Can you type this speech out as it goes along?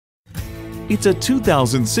It's a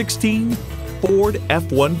 2016 Ford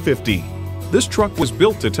F-150. This truck was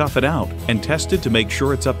built to tough it out and tested to make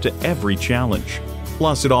sure it's up to every challenge.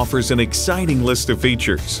 Plus, it offers an exciting list of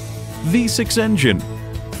features: V6 engine,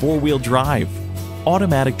 four-wheel drive,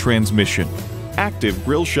 automatic transmission, active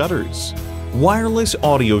grille shutters, wireless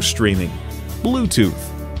audio streaming,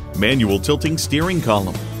 Bluetooth, manual tilting steering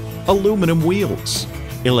column, aluminum wheels,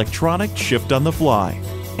 electronic shift on the fly,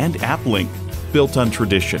 and app link. Built on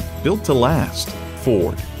tradition, built to last.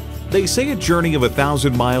 Ford. They say a journey of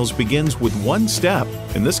 1,000 miles begins with one step.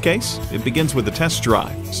 In this case, it begins with a test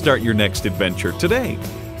drive. Start your next adventure today.